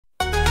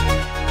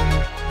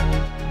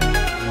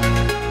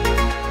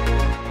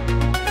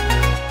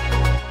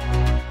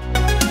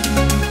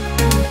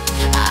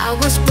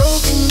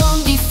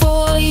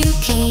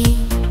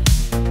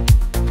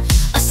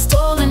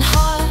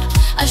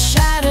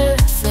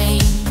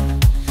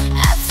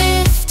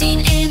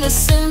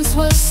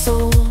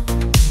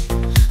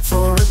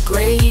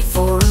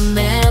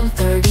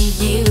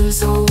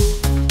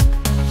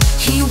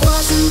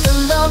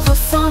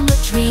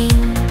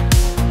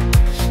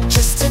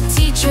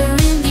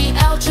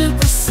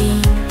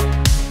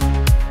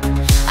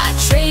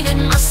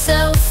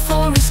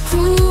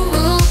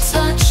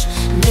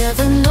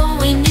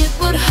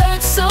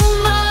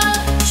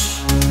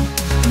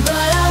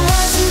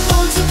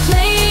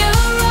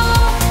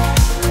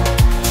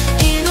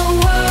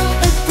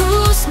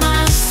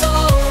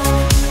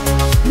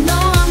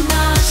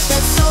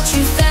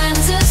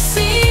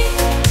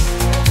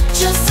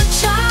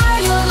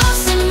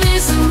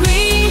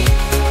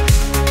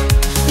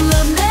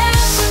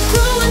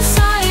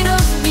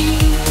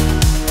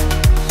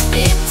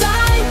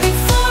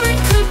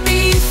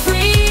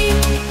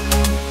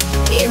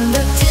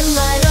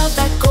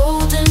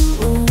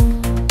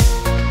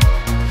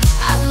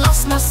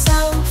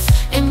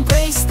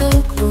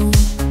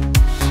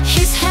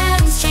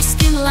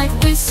like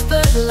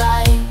whispered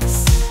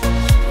lies,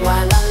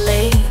 while I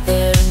lay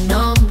there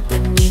numb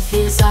beneath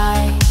his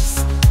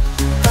eyes.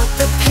 But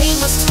the pain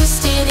was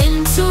twisted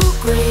into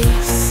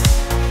grace,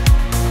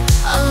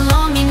 a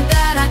longing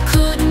that I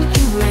couldn't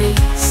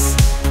erase.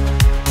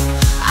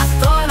 I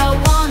thought I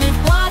wanted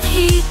what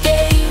he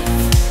gave,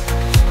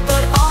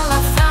 but all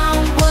I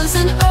found was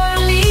an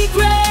early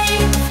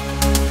grave.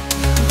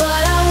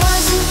 But I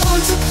wasn't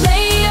born to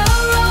play a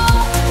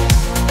role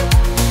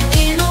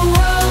in a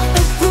world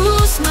that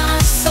bruised my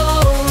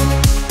soul.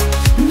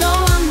 No,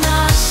 I'm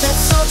not that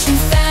sultry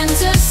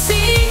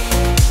fantasy,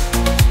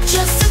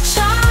 just a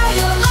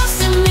child lost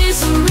in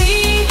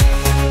misery.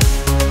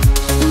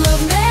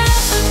 Love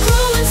never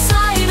grew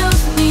inside of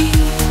me,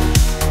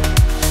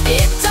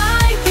 it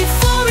died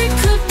before it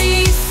could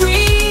be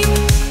free.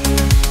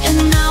 And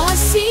now I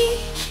see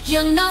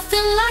you're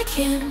nothing like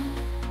him,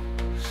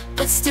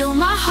 but still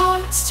my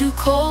heart's too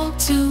cold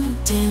to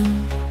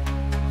dim.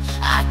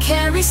 I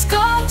carry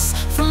scars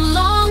from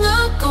long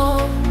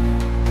ago,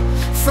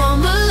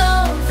 from a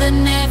love that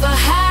never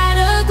had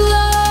a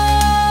glow.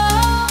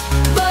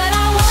 But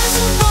I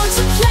wasn't born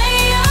to play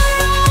a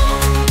role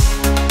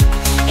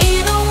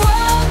in a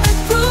world that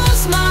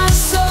bruised my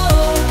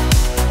soul.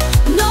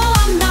 No,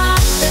 I'm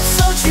not that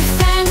sultry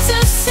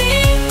fantasy,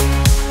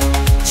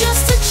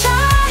 just a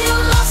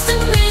child lost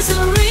in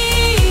misery.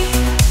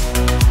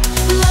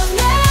 Love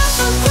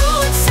never grew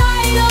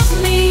inside of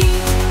me,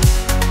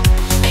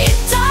 it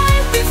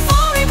died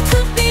before it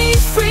could be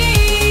free.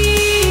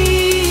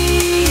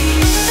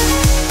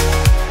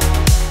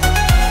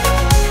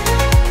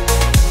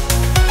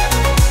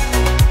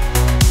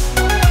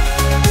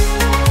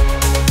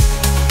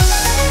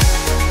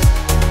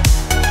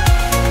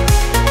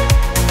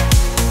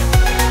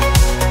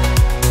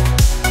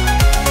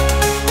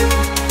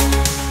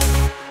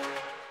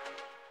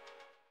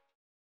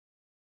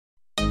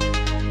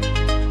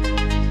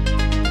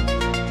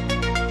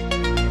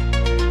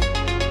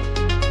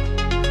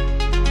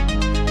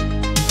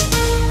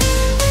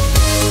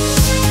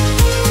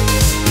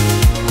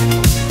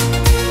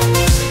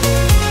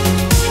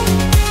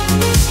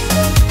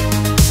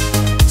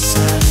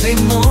 Saturday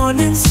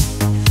mornings,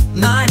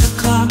 9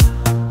 o'clock,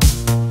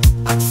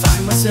 I'd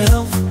find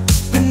myself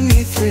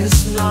beneath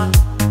his knock.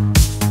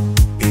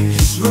 In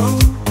his room,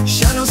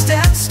 shadows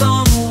danced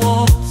on the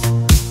walls,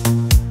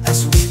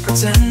 as we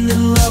pretended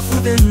love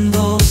within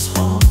those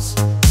halls.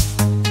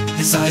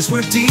 His eyes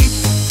were deep,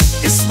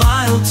 his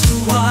smile too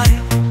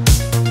wide.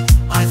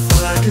 I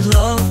thought I could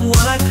love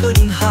what I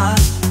couldn't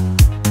hide,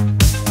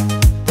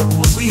 but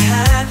what we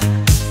had,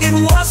 it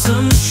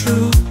wasn't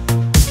true.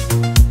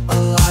 A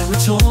lie we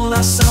told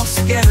ourselves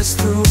to get us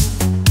through.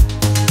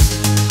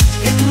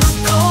 In the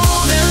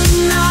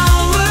golden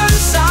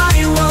hours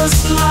I was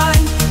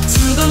blind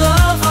to the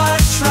love I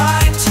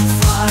tried to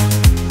find.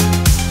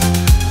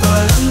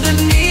 But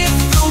underneath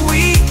the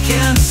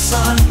weekend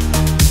sun,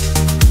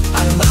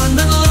 I learned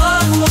that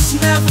love was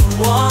never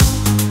won.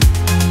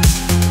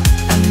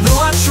 And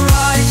though I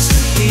tried to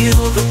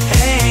heal the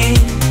pain,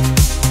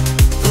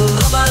 the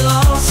love I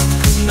lost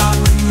could not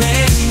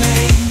remain.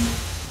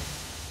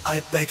 I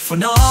begged for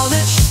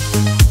knowledge,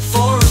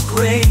 for a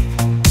grade,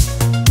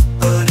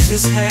 but in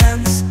his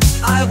hands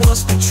I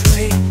was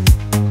betrayed.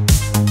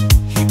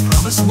 He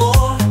promised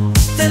more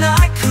than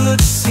I could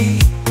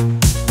see,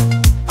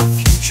 a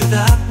future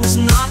that was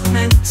not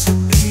meant to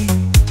be.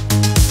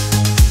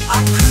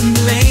 I couldn't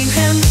blame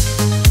him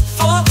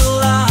for the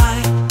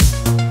lie,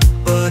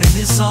 but in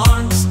his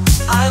arms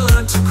I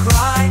learned to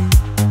cry.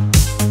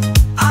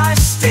 I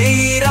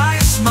stayed, I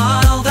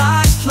smiled,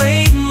 I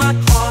played my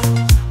part,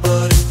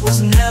 but it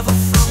was never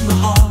from the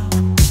heart.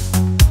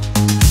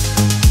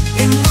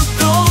 In the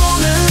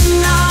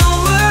golden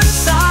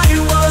hours I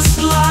was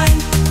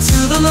blind to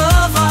the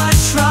love I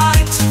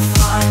tried to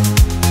find.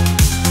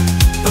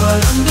 But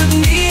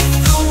underneath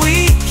the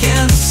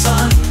weekend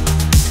sun,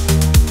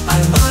 I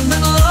learned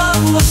that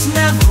love was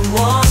never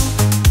won.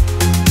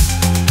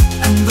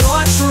 And though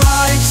I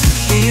tried to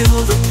heal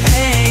the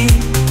pain,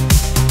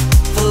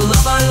 the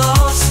love I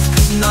lost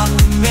could not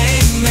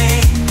remain.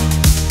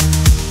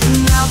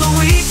 Now the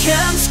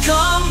weekends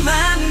come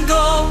and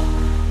go,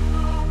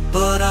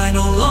 but I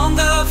no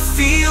longer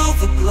feel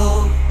the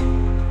glow.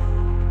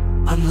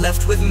 I'm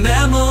left with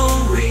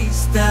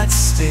memories that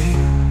sting,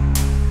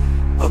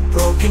 a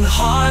broken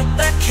heart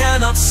that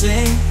cannot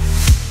sing.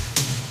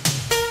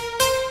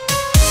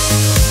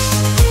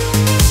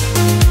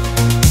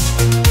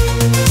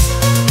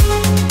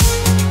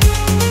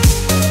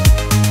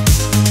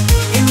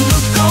 In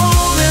the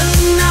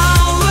golden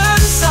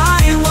hours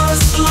I was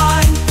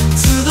blind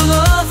to the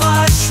love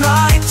I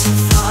tried to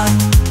find.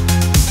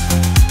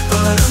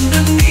 But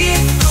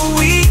underneath the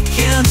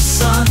weekend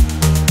sun,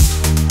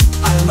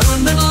 I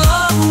learned that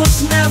love was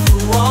never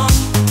won.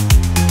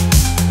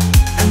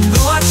 And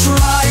though I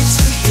tried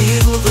to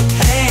heal the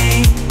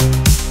pain,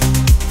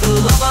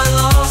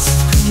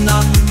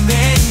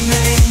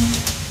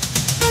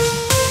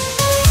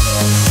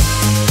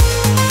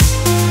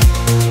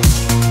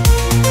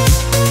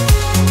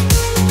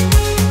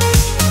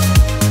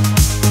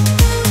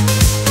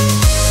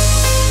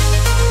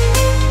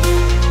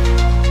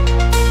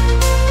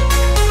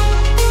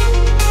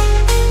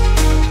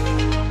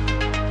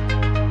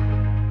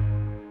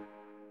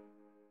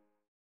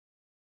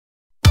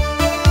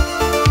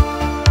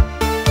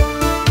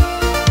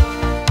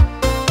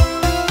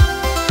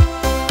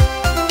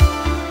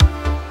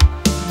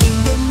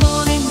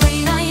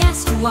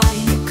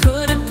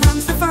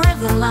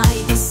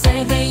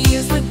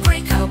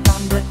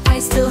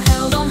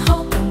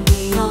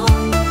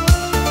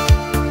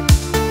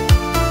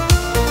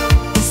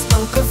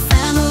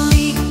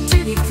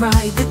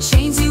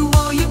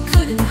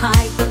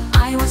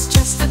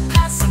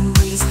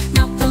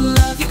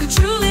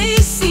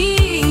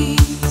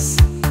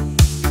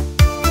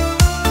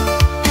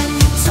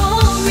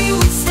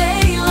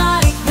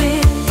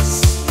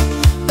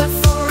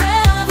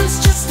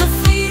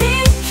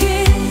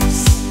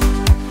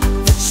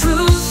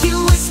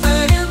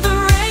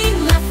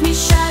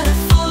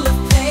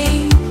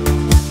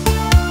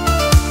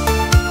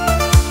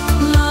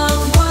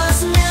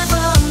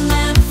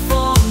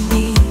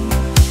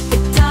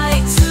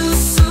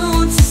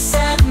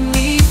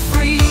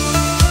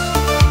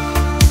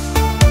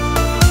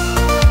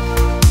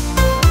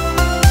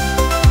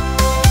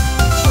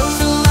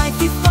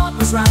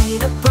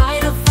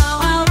 write a vow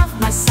out of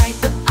my sight,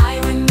 but I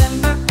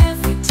remember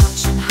every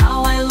touch and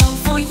how I long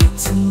for you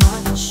too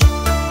much.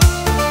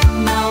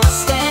 Now I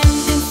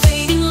stand in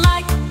fading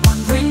light,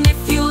 wondering if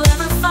you'll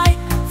ever fight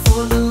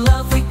for the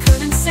love we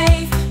couldn't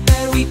save,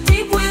 buried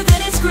deep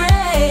within its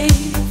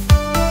grave.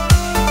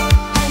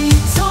 And you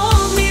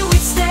told me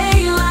we'd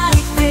stay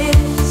like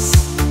this,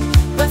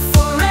 but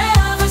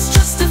forever's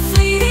just a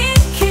fleeting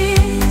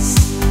kiss.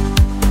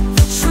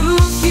 The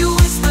truth you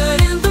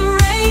whispered in the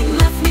rain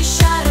left me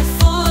shattered,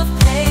 full of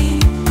pain.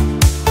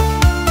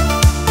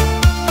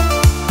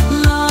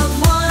 Love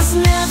was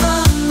never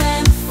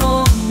meant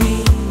for me.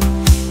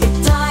 It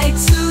died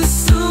too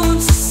soon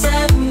to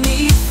set me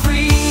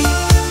free.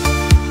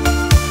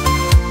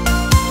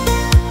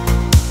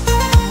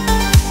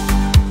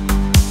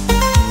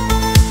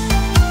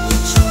 You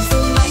chose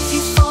the life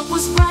you thought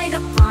was bright,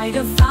 a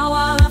brighter vow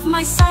out of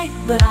my sight,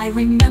 but I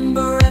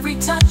remember every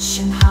touch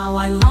and how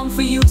I long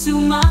for you too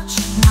much.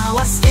 Now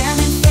I stand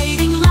in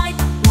fading light,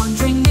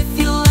 wondering if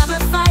you'll ever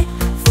fight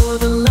for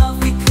the love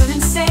we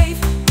couldn't save,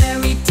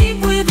 buried deep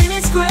within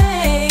its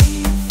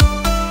grave.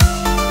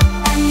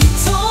 And you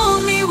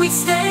told me we'd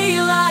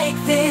stay like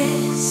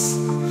this,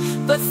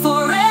 but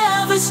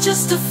forever's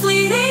just a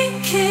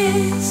fleeting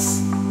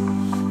kiss.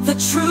 The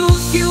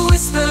truth you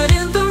whispered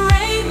in the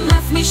rain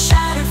left me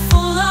shattered,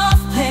 full of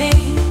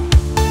pain.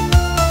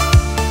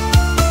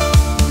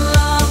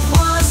 Love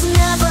was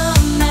never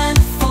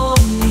meant for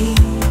me.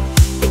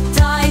 It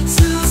died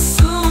too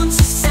soon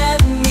to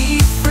set me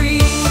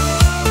free.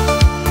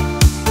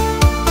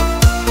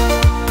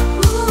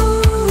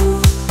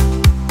 Ooh,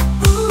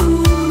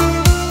 ooh,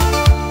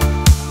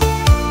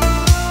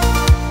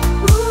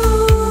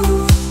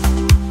 ooh.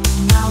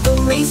 Now the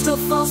rain still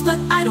falls, but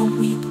I don't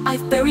weep.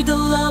 I've buried the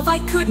love I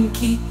couldn't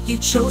keep. You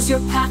chose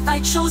your path, I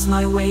chose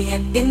my way,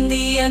 and in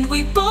the end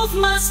we both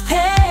must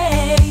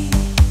pay.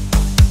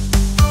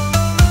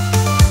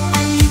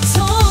 And you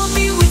told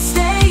me we'd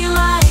stay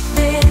like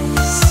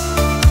this,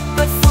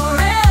 but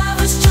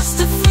forever's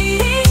just a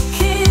fleeting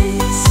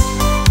kiss.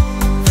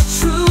 The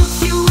truth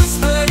you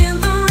whispered in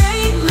the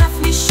rain left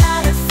me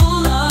shattered,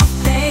 full of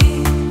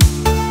pain.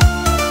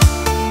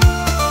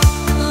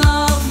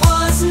 Love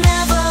was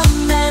never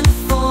meant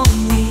for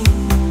me.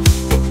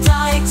 It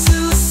died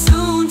too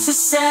soon to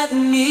set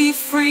me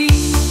free.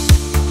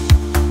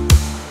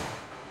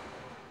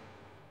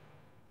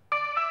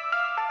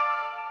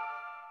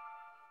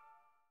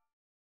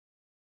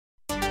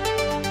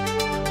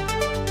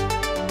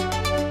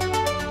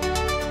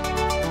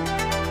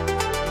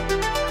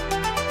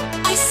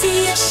 I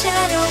see a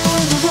shadow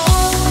on the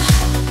wall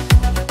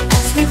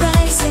as we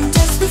rise and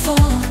as we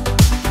fall.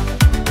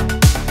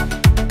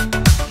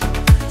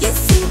 You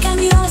think I'm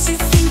yours, you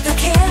think I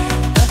care,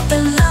 but the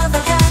love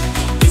I had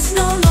is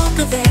no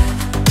longer there.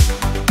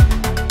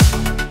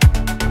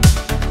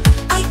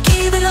 I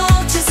gave it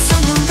all to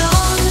someone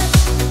wrong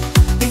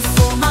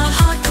before my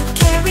heart could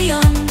carry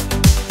on.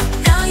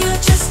 Now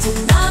you're just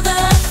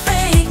another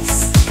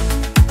face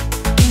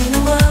in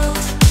a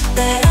world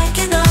that I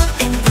cannot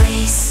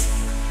embrace.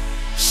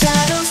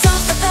 Shadows of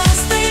the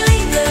past, they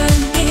linger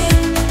near,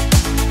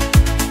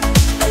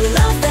 a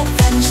love that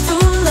vanished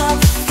full of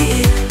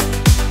fear.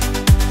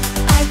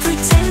 I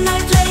pretend I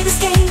play this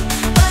game,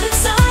 but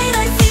inside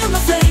I feel my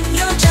flame.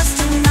 You're just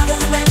another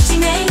empty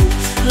name,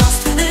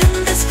 lost within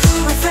this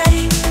cruel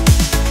refrain.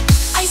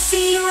 I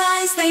see your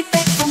eyes, they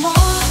beg for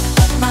more,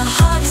 but my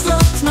heart is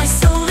locked, my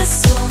soul is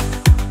sore.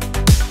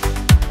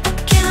 I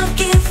cannot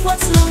give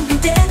what's long been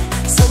dead,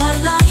 so I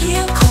lie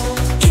here cold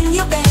in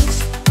your bed.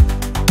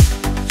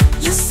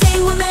 You say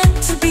we're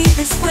meant to be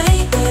this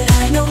way, but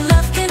I know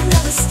love can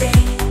never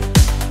stay.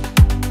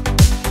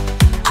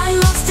 I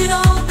lost it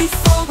all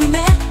before we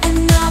met,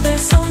 and now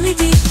there's only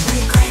deep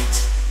regret.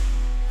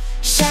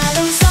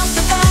 Shadows of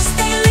the past,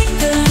 they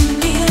linger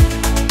near,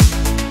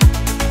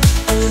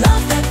 a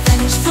love that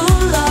vanished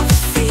full of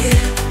fear.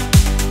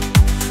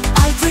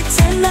 I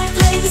pretend I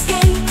play this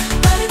game,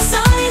 but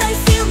inside I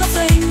feel my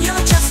flame.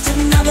 You're just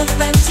another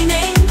empty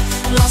name,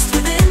 lost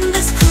within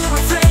this cruel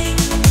refrain.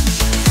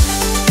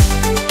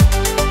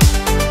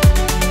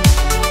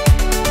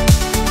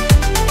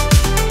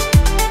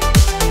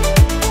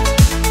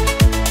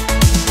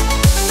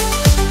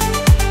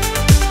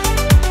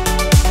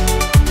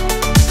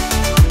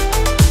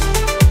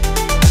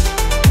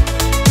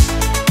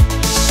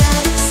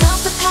 Shadows of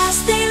the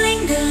past, they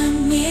linger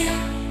near,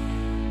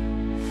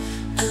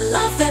 a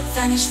love that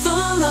vanished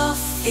full of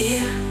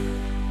fear.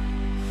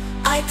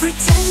 I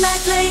pretend I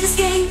play this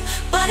game,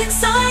 but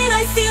inside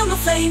I feel no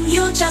flame.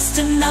 You're just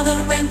another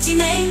empty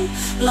name,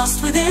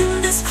 lost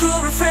within this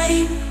cruel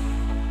refrain.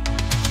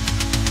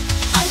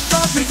 I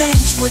thought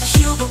revenge would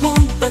heal the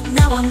wound, but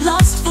now I'm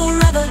lost,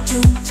 forever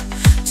doomed.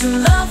 To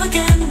love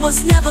again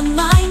was never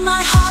mine.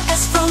 My heart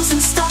has frozen,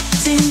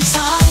 stopped in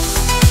time.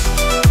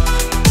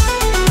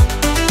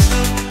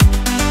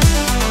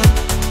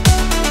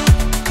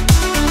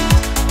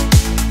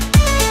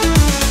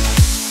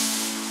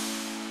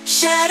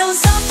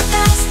 Shadows of the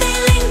past, they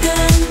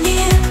linger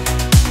near,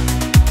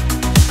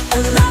 a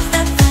love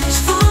that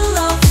vanished full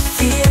of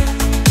fear.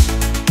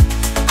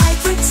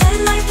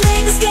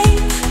 playing this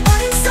game, but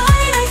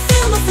inside I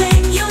feel no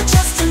flame. You're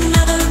just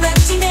another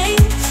empty name,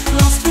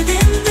 lost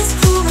within this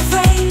cruel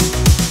refrain.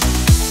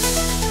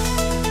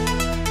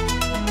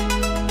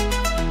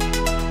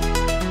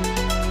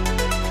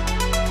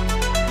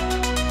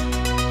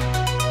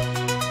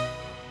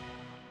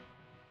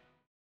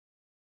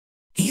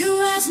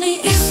 You ask me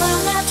if I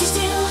left you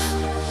still,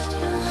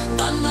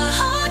 but my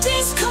heart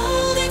is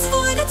cold, it's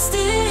voided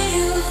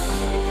still.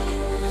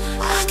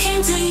 I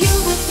came to you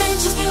with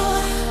vengeance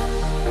pure,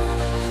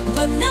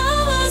 but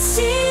now I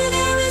see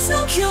there is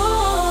no cure.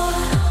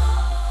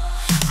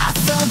 I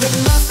thought that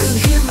love could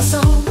heal my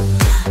soul,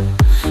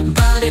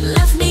 but it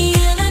left me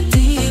in a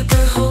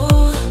deeper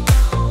hole.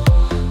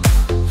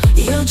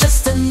 You're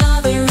just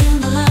another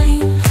in the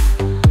line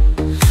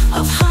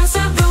of hearts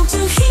I broke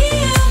to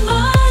heal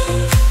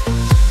mine.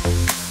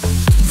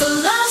 The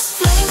last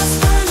flame has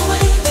burned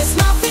away, there's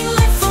nothing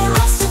left for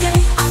us today.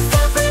 I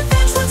thought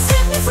revenge would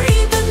set me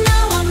free, but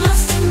now I'm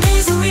lost in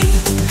misery.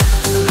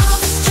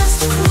 Love is just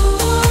a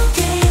cruel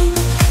game,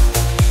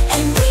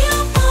 and we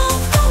are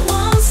both the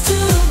ones to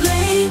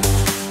blame.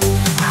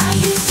 I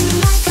used to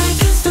like I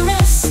used the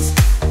rest,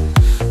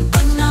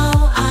 but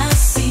now I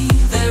see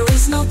there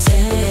is no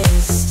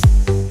test.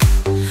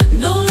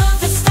 No love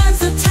that stands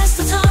the test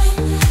of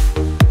time,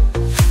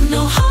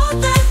 no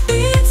heart that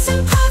beats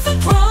in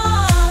perfect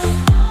rhyme.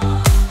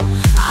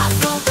 I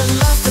thought that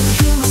love could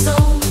heal my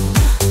soul,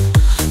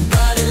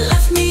 but it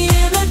left me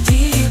in a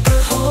deeper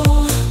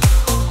hole.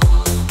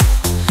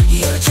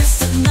 You're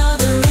just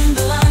another in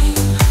the line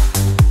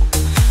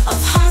of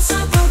hearts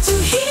I broke to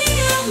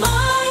heal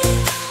mine.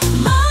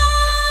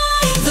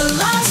 The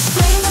last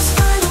flame has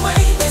burned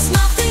away, there's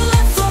nothing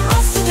left for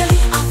us today.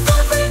 I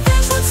thought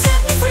revenge would set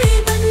me free,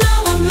 but now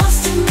I'm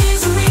lost in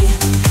misery.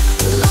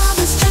 Love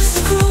is just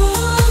a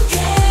cruel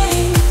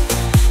game,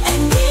 and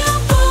we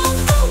are both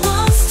the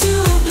ones to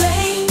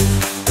blame.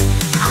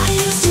 I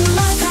used to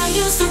like I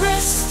used the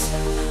rest,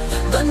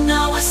 but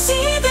now I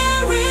see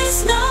there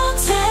is no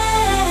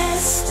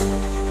test.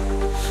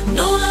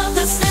 No love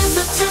that stands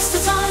the test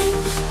of time,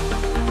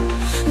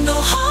 no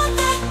heart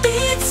that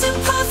beats in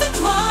perfect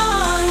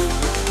rhyme.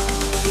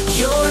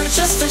 You're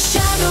just a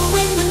shadow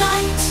in the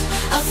night,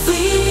 a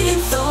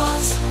fleeting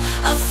thought,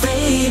 a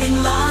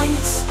fading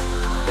light.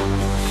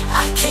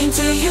 I came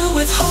to you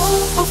with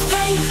hope of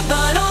pain,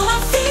 but all I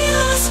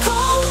feel is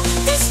cold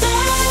these days.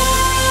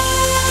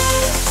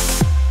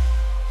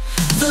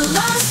 The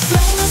last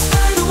flame is